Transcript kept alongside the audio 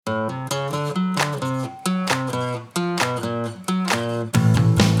From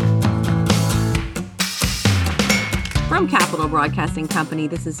Capital Broadcasting Company,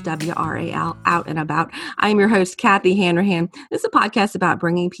 this is WRAL Out and About. I am your host, Kathy Hanrahan. This is a podcast about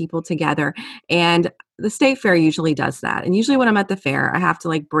bringing people together, and the state fair usually does that. And usually when I'm at the fair, I have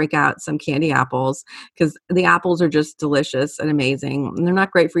to break out some candy apples because the apples are just delicious and amazing. And they're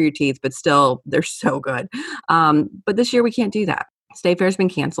not great for your teeth, but still, they're so good. But this year we can't do that. State Fair's been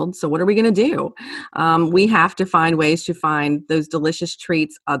canceled. So what are we going to do? We have to find ways to find those delicious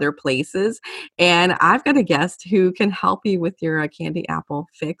treats other places. And I've got a guest who can help you with your candy apple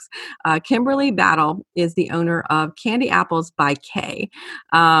fix. Kimberly Battle is the owner of Kandy Apples by Kay.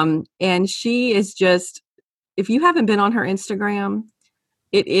 And she is just, if you haven't been on her Instagram,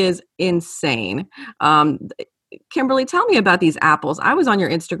 it is insane. Kimberly, tell me about these apples. I was on your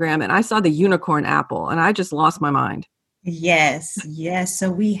Instagram and I saw the unicorn apple and I just lost my mind. Yes.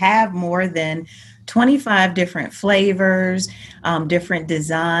 So we have more than 25 different flavors, different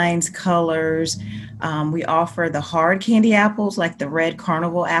designs, colors. We offer the hard candy apples like the red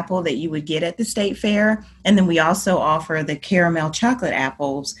carnival apple that you would get at the state fair. And then we also offer the caramel chocolate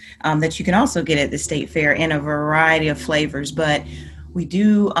apples that you can also get at the state fair in a variety of flavors. But we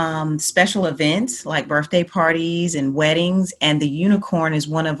do special events like birthday parties and weddings, and the unicorn is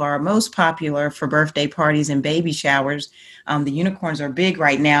one of our most popular for birthday parties and baby showers. The unicorns are big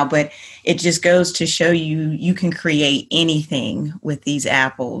right now, but it just goes to show you can create anything with these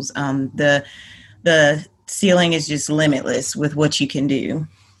apples. The ceiling is just limitless with what you can do.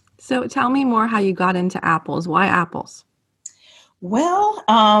 So tell me more how you got into apples. Why apples? Well,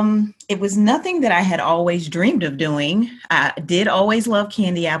 it was nothing that I had always dreamed of doing. I did always love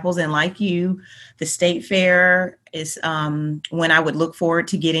candy apples. And like you, the state fair is when I would look forward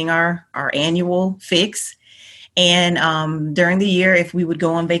to getting our annual fix. And during the year, if we would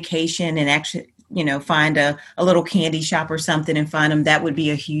go on vacation and actually, find a little candy shop or something and find them, that would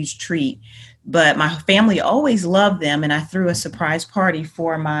be a huge treat. But my family always loved them. And I threw a surprise party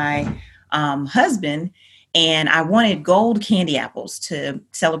for my husband. And I wanted gold candy apples to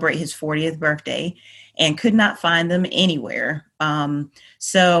celebrate his 40th birthday and could not find them anywhere.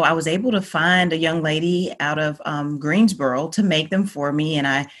 So I was able to find a young lady out of Greensboro to make them for me. And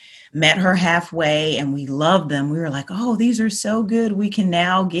I met her halfway and we loved them. We were like, oh, these are so good. We can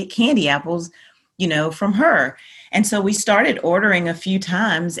now get candy apples, from her. And so we started ordering a few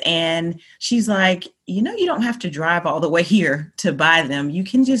times and she's like, you don't have to drive all the way here to buy them. You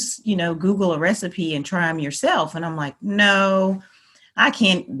can just, Google a recipe and try them yourself. And I'm like, no, I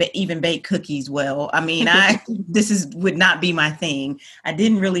can't even bake cookies well. I mean, would not be my thing. I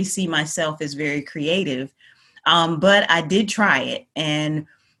didn't really see myself as very creative, but I did try it. And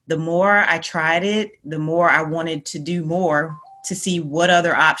the more I tried it, the more I wanted to do more to see what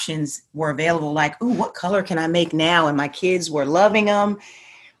other options were available. Like, ooh, what color can I make now? And my kids were loving them.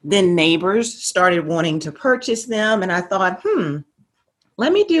 Then neighbors started wanting to purchase them. And I thought,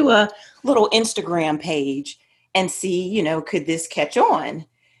 let me do a little Instagram page and see, could this catch on?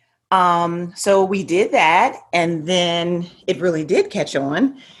 So we did that. And then it really did catch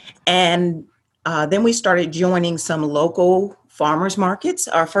on. And then we started joining some local farmers markets.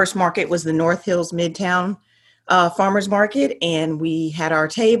 Our first market was the North Hills Midtown farmers market, and we had our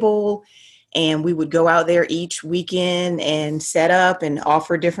table and we would go out there each weekend and set up and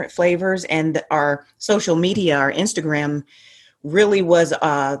offer different flavors. And our social media, our Instagram, really was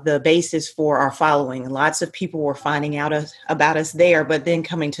the basis for our following. Lots of people were finding out about us there, but then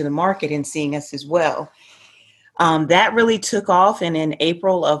coming to the market and seeing us as well. That really took off. And in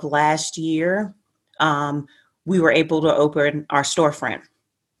April of last year, we were able to open our storefront.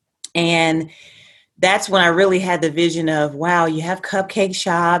 And that's when I really had the vision of, wow, you have cupcake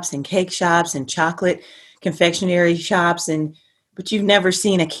shops and cake shops and chocolate confectionery shops, but you've never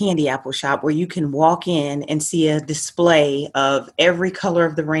seen a candy apple shop where you can walk in and see a display of every color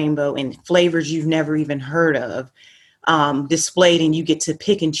of the rainbow and flavors you've never even heard of displayed, and you get to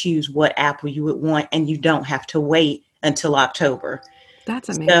pick and choose what apple you would want, and you don't have to wait until October. That's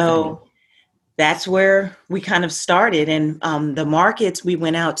amazing. So that's where we kind of started. And the markets, we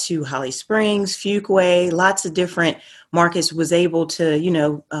went out to Holly Springs, Fuquay, lots of different markets, was able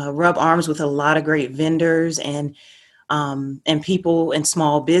to, rub arms with a lot of great vendors and people and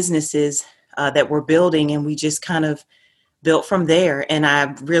small businesses that were building. And we just kind of built from there. And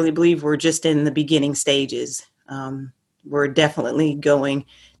I really believe we're just in the beginning stages. We're definitely going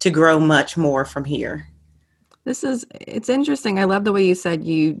to grow much more from here. It's interesting. I love the way you said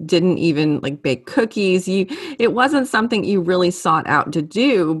you didn't even like bake cookies. It wasn't something you really sought out to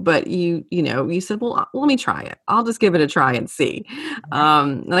do, but you said, well, let me try it. I'll just give it a try and see. Right.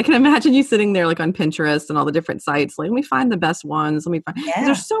 And I can imagine you sitting there like on Pinterest and all the different sites, like, let me find the best ones. Because Yeah.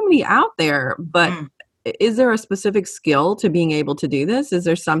 there's so many out there, but Mm. is there a specific skill to being able to do this? Is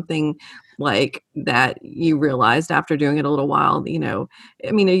there something like that you realized after doing it a little while,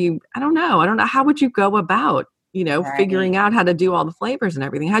 I mean, I don't know. I don't know. How would you go about, Right. figuring out how to do all the flavors and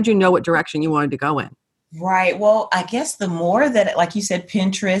everything? How'd you know what direction you wanted to go in? Right. Well, I guess the more that, like you said,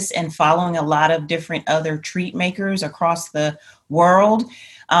 Pinterest and following a lot of different other treat makers across the world,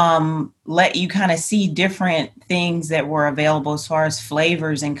 let you kind of see different things that were available as far as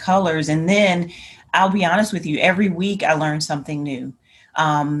flavors and colors. And then I'll be honest with you, every week I learn something new.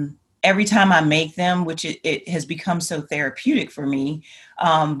 Every time I make them, which it has become so therapeutic for me.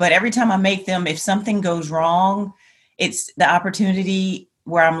 But every time I make them, if something goes wrong, it's the opportunity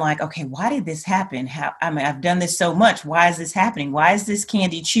where I'm like, okay, why did this happen? I mean, I've done this so much. Why is this happening? Why is this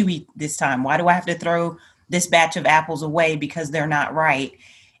candy chewy this time? Why do I have to throw this batch of apples away because they're not right?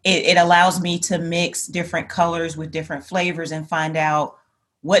 It allows me to mix different colors with different flavors and find out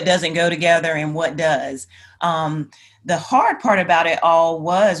what doesn't go together and what does. Um, the hard part about it all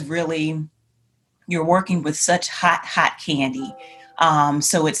was really you're working with such hot candy.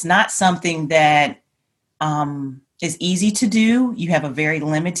 So it's not something that is easy to do. You have a very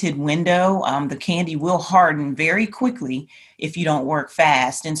limited window. The candy will harden very quickly if you don't work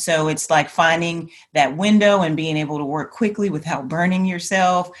fast. And so it's like finding that window and being able to work quickly without burning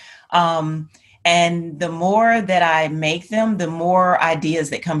yourself. Um, and the more that I make them, the more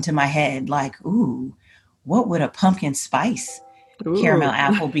ideas that come to my head, like, ooh, what would a pumpkin spice caramel Ooh.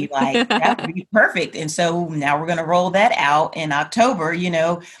 apple be like? That would be perfect. And so now we're going to roll that out in October,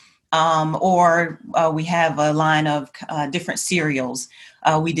 or we have a line of different cereals.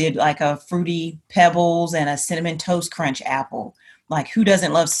 We did like a fruity pebbles and a cinnamon toast crunch apple. Like, who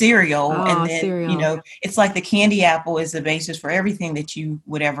doesn't love cereal? And Oh, then, cereal. it's like the candy apple is the basis for everything that you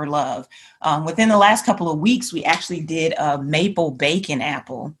would ever love. Within the last couple of weeks, we actually did a maple bacon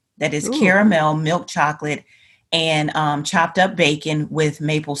apple that is Ooh. caramel, milk chocolate, and chopped up bacon with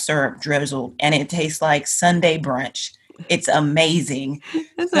maple syrup drizzled. And it tastes like Sunday brunch. It's amazing.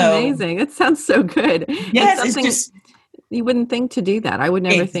 That's So amazing. It sounds so good. It's yes, it's something just you wouldn't think to do that. I would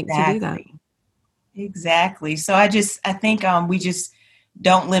never think to do that. exactly, exactly. So I think we just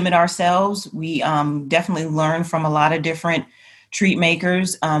don't limit ourselves. We definitely learn from a lot of different treat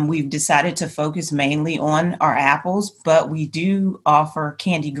makers. We've decided to focus mainly on our apples, but we do offer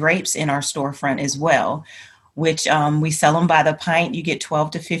candy grapes in our storefront as well, which we sell them by the pint. You get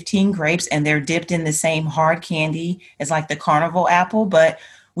 12 to 15 grapes, and they're dipped in the same hard candy as like the carnival apple, but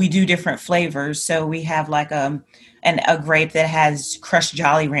we do different flavors. So we have like a grape that has crushed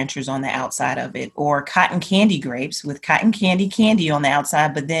Jolly Ranchers on the outside of it, or cotton candy grapes with cotton candy on the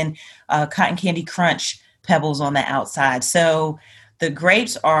outside, but then cotton candy crunch pebbles on the outside. So the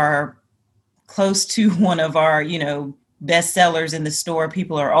grapes are close to one of our, best sellers in the store.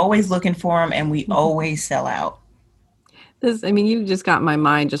 People are always looking for them, and we always sell out. I mean, you just got my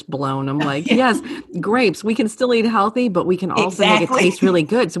mind just blown. I'm like, yes, grapes, we can still eat healthy, but we can also make it Exactly. taste really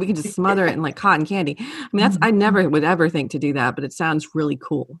good. So we can just smother it in like cotton candy. I mean, I never would ever think to do that, but it sounds really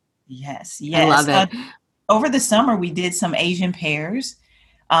cool. Yes, I yes. love it. Over the summer, we did some Asian pears.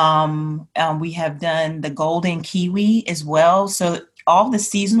 We have done the golden kiwi as well. So all the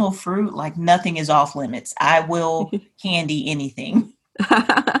seasonal fruit, like nothing is off limits. I will candy anything.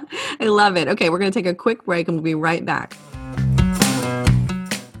 I love it. Okay, we're going to take a quick break and we'll be right back.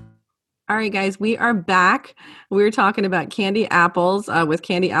 All right, guys, we are back. We're talking about Kandy Apples with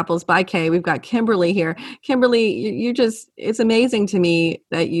Kandy Apples by Kay. We've got Kimberly here. Kimberly, it's amazing to me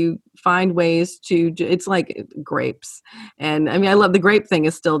that you find ways it's like grapes. And I mean, I love the grape thing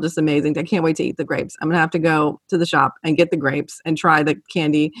is still just amazing. I can't wait to eat the grapes. I'm going to have to go to the shop and get the grapes and try the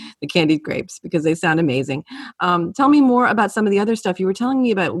candied grapes because they sound amazing. Tell me more about some of the other stuff you were telling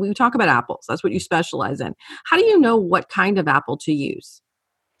me about. We talk about apples. That's what you specialize in. How do you know what kind of apple to use?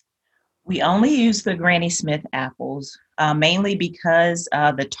 We only use the Granny Smith apples, mainly because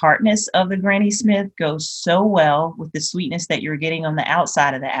the tartness of the Granny Smith goes so well with the sweetness that you're getting on the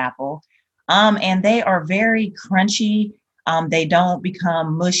outside of the apple. And they are very crunchy. They don't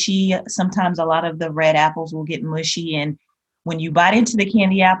become mushy. Sometimes a lot of the red apples will get mushy. And when you bite into the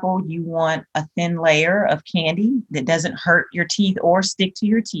candy apple, you want a thin layer of candy that doesn't hurt your teeth or stick to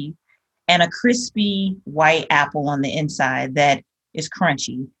your teeth, and a crispy white apple on the inside that is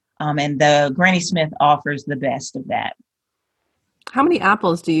crunchy. And the Granny Smith offers the best of that. How many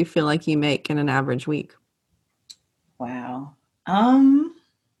apples do you feel like you make in an average week? Wow. Um,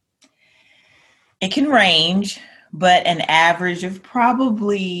 it can range, but an average of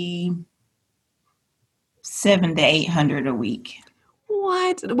probably 700 to 800 a week.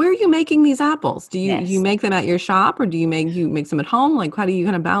 What? Where are you making these apples? Do you Yes. make them at your shop, or do you make them at home? Like, how do you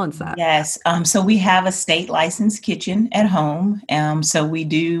kind of balance that? Yes. So we have a state licensed kitchen at home. So we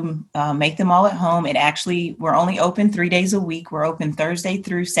do make them all at home. We're only open 3 days a week. We're open Thursday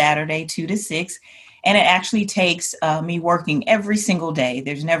through Saturday, 2 to 6. And it actually takes me working every single day.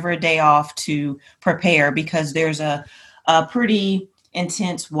 There's never a day off to prepare because there's a pretty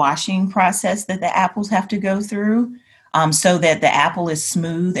intense washing process that the apples have to go through. So that the apple is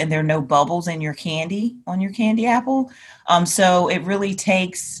smooth and there are no bubbles in your candy on your candy apple. So it really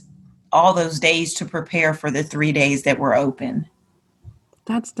takes all those days to prepare for the 3 days that we're open.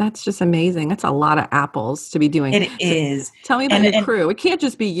 That's just amazing. That's a lot of apples to be doing. It So is. tell me about And, your and crew. It can't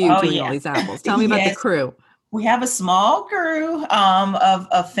just be you oh doing all yeah. these apples. Tell me about the Yes. crew. We have a small crew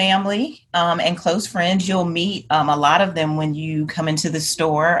of family and close friends. You'll meet a lot of them when you come into the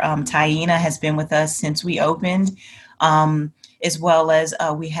store. Taina has been with us since we opened, um, as well as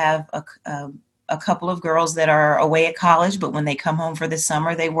we have a couple of girls that are away at college, but when they come home for the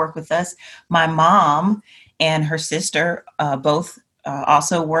summer, they work with us. My mom and her sister both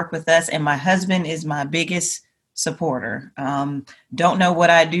also work with us, and my husband is my biggest supporter. Don't know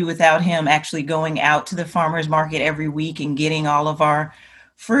what I'd do without him actually going out to the farmers market every week and getting all of our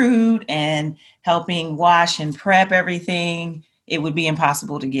fruit and helping wash and prep everything. It would be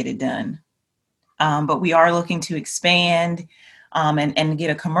impossible to get it done. But we are looking to expand and get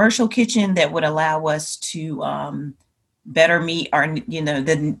a commercial kitchen that would allow us to better meet our,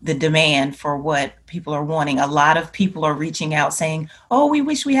 the demand for what people are wanting. A lot of people are reaching out saying, oh, we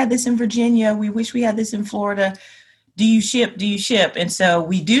wish we had this in Virginia. We wish we had this in Florida. Do you ship? Do you ship? And so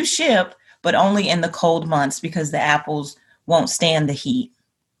we do ship, but only in the cold months because the apples won't stand the heat.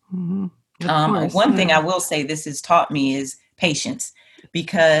 Hmm. Of course, One thing yeah. I will say this has taught me is patience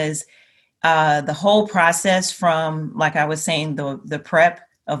because the whole process from, like I was saying, the prep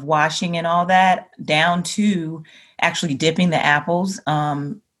of washing and all that down to actually dipping the apples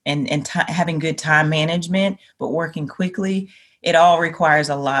and having good time management, but working quickly, it all requires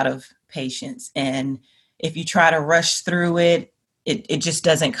a lot of patience. And if you try to rush through it, it just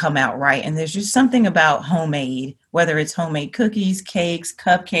doesn't come out right. And there's just something about homemade, whether it's homemade cookies, cakes,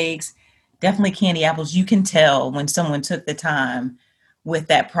 cupcakes, definitely candy apples. You can tell when someone took the time with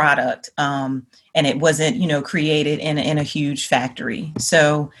that product and it wasn't, created in a huge factory.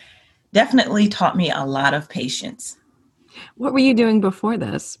 So definitely taught me a lot of patience. What were you doing before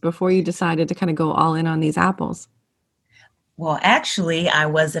this? Before you decided to kind of go all in on these apples? Well, actually, I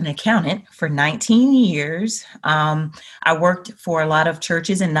was an accountant for 19 years. I worked for a lot of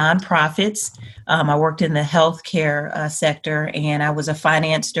churches and nonprofits. I worked in the healthcare sector, and I was a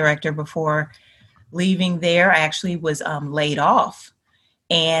finance director before leaving there. I actually was laid off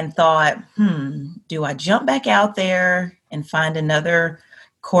and thought, do I jump back out there and find another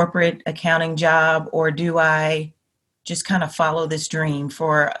corporate accounting job, or do I just kind of follow this dream?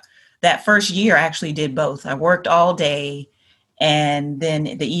 For that first year, I actually did both. I worked all day, and then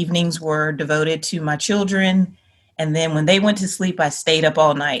the evenings were devoted to my children. And then when they went to sleep, I stayed up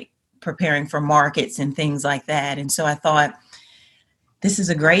all night preparing for markets and things like that. And so I thought, this is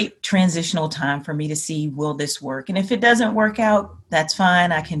a great transitional time for me to see, will this work? And if it doesn't work out, that's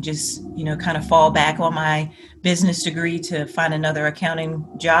fine. I can just, kind of fall back on my business degree to find another accounting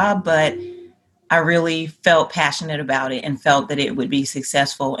job. But I really felt passionate about it and felt that it would be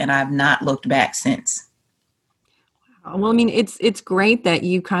successful. And I've not looked back since. Well, I mean, it's great that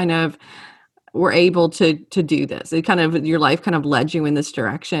you kind of were able to do this. It kind of your life kind of led you in this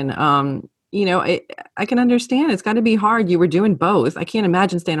direction. I can understand it's got to be hard. You were doing both. I can't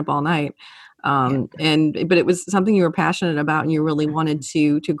imagine staying up all night. Yeah. But it was something you were passionate about and you really wanted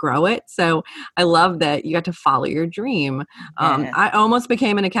to grow it. So I love that you got to follow your dream. Yes. I almost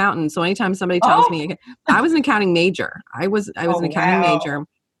became an accountant. So anytime somebody tells Oh, me I was an accounting major, I was oh, an accounting wow. major,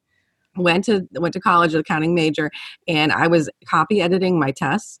 went to college, accounting major, and I was copy editing my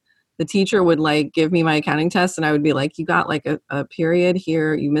tests. The teacher would like give me my accounting test and I would be like, you got like a period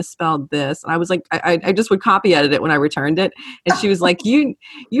here, you misspelled this. And I was like, I just would copy edit it when I returned it. And she was like, you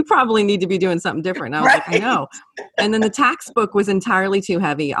probably need to be doing something different. And I was like, I Right. know. And then the tax book was entirely too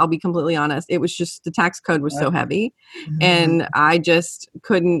heavy. I'll be completely honest. It was just the tax code was so heavy. Mhm. And I just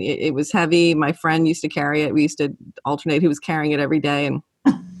couldn't, it was heavy. My friend used to carry it. We used to alternate who was carrying it every day. And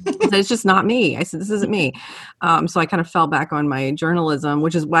I said, it's just not me. I said, this isn't me. So I kind of fell back on my journalism,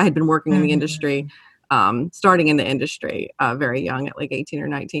 which is why I had been working in the industry, Mhm. starting in the industry very young at like 18 or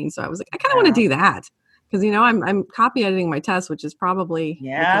 19. So I was like, I kind of want to Wow. do that. Because I'm copy editing my tests, which is probably because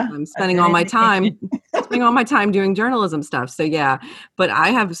Yeah, I'm a spending good all my time indication. doing journalism stuff. So yeah, but I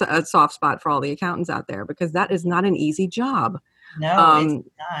have a soft spot for all the accountants out there because that is not an easy job. No, it's Um,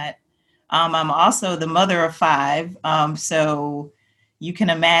 not. I'm also the mother of five, so you can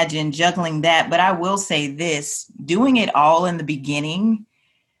imagine juggling that. But I will say this, doing it all in the beginning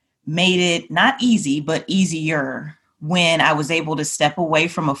made it not easy, but easier when I was able to step away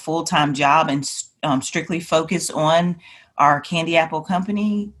from a full-time job and strictly focus on our candy apple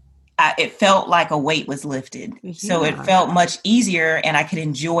company. It felt like a weight was lifted. So it yeah. felt much easier and I could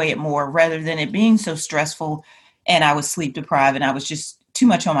enjoy it more rather than it being so stressful and I was sleep deprived and I was just too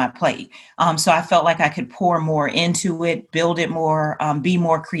much on my plate. So I felt like I could pour more into it, build it more, be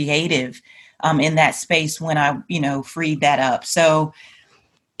more creative in that space when I, freed that up. So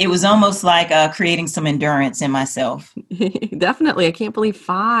it was almost like creating some endurance in myself. Definitely. I can't believe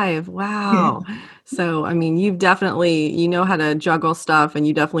 5. Wow. So, I mean, you've definitely, you know how to juggle stuff and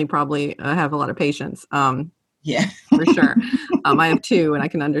you definitely probably have a lot of patience. Yeah. For sure. I have 2 and I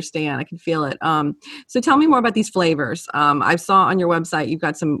can understand. I can feel it. So tell me more about these flavors. I saw on your website you've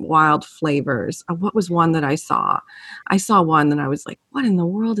got some wild flavors. What was one that I saw? I saw one that I was like, what in the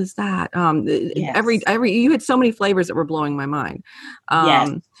world is that? Yes. Every you had so many flavors that were blowing my mind. Yes.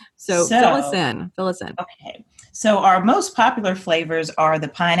 So fill us So, in. Fill us in. okay. So our most popular flavors are the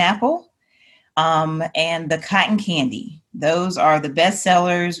pineapple and the cotton candy. Those are the best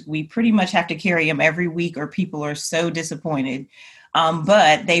sellers. We pretty much have to carry them every week or people are so disappointed.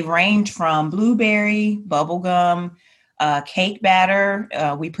 But they range from blueberry, bubblegum, cake batter.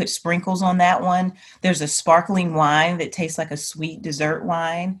 We put sprinkles on that one. There's a sparkling wine that tastes like a sweet dessert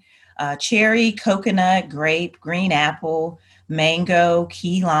wine. Cherry, coconut, grape, green apple, mango,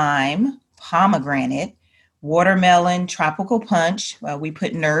 key lime, pomegranate, watermelon, tropical punch. We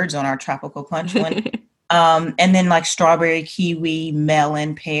put nerds on our tropical punch one. And then like strawberry, kiwi,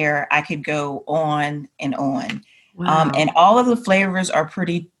 melon, pear. I could go on and on. Wow. And all of the flavors are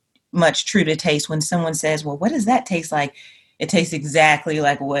pretty much true to taste. When someone says, well, what does that taste like? It tastes exactly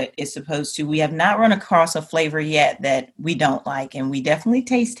like what it's supposed to. We have not run across a flavor yet that we don't like, and we definitely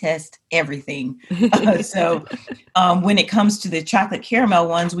taste test everything. So when it comes to the chocolate caramel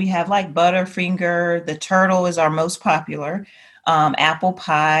ones, we have like Butterfinger. The turtle is our most popular. Apple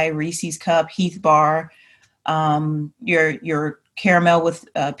pie, Reese's cup, Heath bar. Your caramel with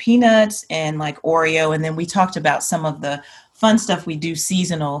peanuts and like Oreo. And then we talked about some of the fun stuff we do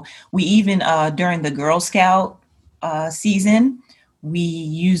seasonal. We even during the Girl Scout season, we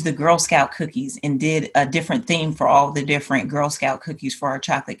used the Girl Scout cookies and did a different theme for all the different Girl Scout cookies for our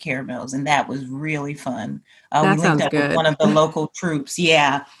chocolate caramels. And that was really fun. We That linked sounds up with one good. of the local troops,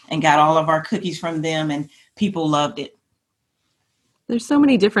 yeah, and got all of our cookies from them, and people loved it. There's so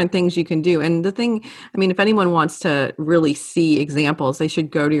many different things you can do. And the thing, I mean, if anyone wants to really see examples, they should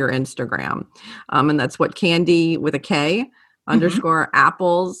go to your Instagram. And that's what Kandy with a K Mm-hmm. underscore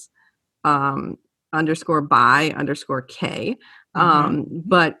apples um, underscore by underscore K. Mm-hmm.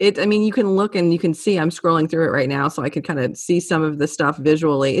 But I mean, you can look and you can see, I'm scrolling through it right now, so I could kind of see some of the stuff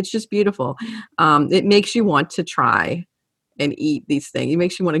visually. It's just beautiful. It makes you want to try and eat these things. It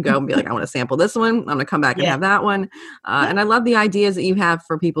makes you want to go and be like, I want to sample this one. I'm going to come back and Yeah. have that one. Yeah. And I love the ideas that you have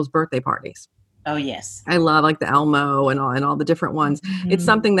for people's birthday parties. Oh, yes. I love like the Elmo and all the different ones. It's Mhm.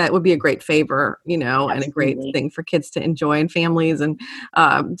 something that would be a great favor, and a great Absolutely. thing for kids to enjoy and families. And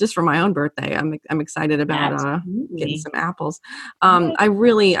just for my own birthday, I'm excited about getting Absolutely. some apples.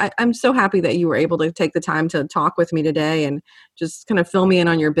 Yeah. I'm so happy that you were able to take the time to talk with me today and just kind of fill me in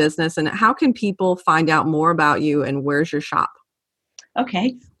on your business. And how can people find out more about you and where's your shop?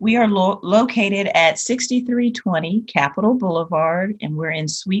 Okay. We are located at 6320 Capitol Boulevard, and we're in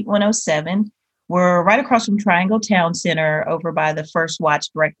Suite 107. We're right across from Triangle Town Center over by the First Watch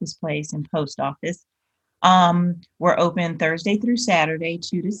Breakfast Place and Post Office. We're open Thursday through Saturday,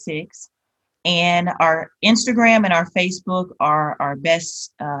 2 to 6. And our Instagram and our Facebook are our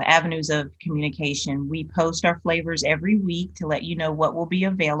best avenues of communication. We post our flavors every week to let you know what will be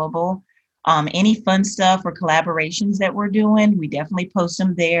available. Any fun stuff or collaborations that we're doing, we definitely post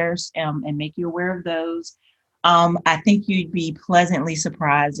them there and make you aware of those. I think you'd be pleasantly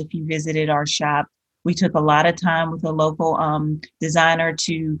surprised if you visited our shop. We took a lot of time with a local designer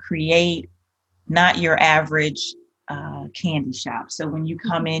to create not your average candy shop. So when you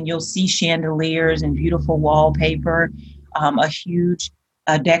come in, you'll see chandeliers and beautiful wallpaper, a huge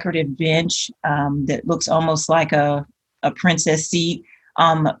decorative bench that looks almost like a princess seat.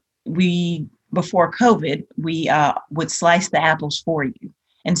 Um, we Before COVID, we would slice the apples for you,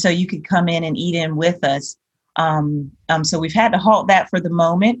 and so you could come in and eat in with us. So we've had to halt that for the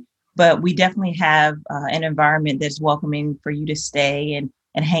moment. but we definitely have an environment that's welcoming for you to stay and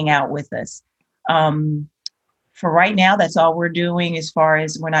hang out with us. Um, for right now, that's all we're doing as far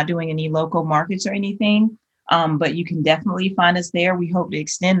as we're not doing any local markets or anything. But you can definitely find us there. We hope to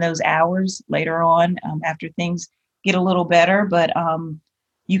extend those hours later on after things get a little better. But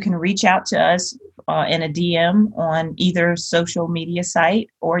you can reach out to us in a DM on either social media site,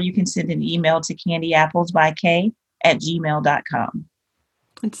 or you can send an email to candyapplesbyk@gmail.com.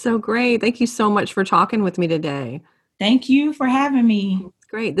 It's so great. Thank you so much for talking with me today. Thank you for having me.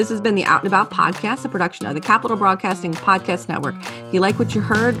 Great. This has been the Out and About podcast, a production of the Capital Broadcasting Podcast Network. If you like what you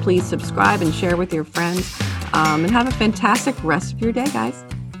heard, please subscribe and share with your friends. And have a fantastic rest of your day, guys.